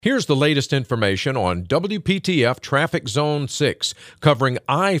Here's the latest information on WPTF Traffic Zone 6, covering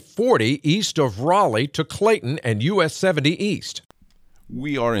I-40 east of Raleigh to Clayton and US 70 east.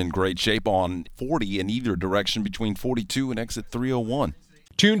 We are in great shape on 40 in either direction between 42 and exit 301.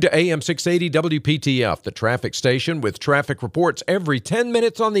 Tune to AM 680 WPTF, the traffic station with traffic reports every 10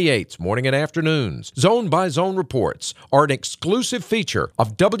 minutes on the 8s, morning and afternoons. Zone-by-zone reports are an exclusive feature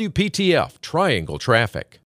of WPTF Triangle Traffic.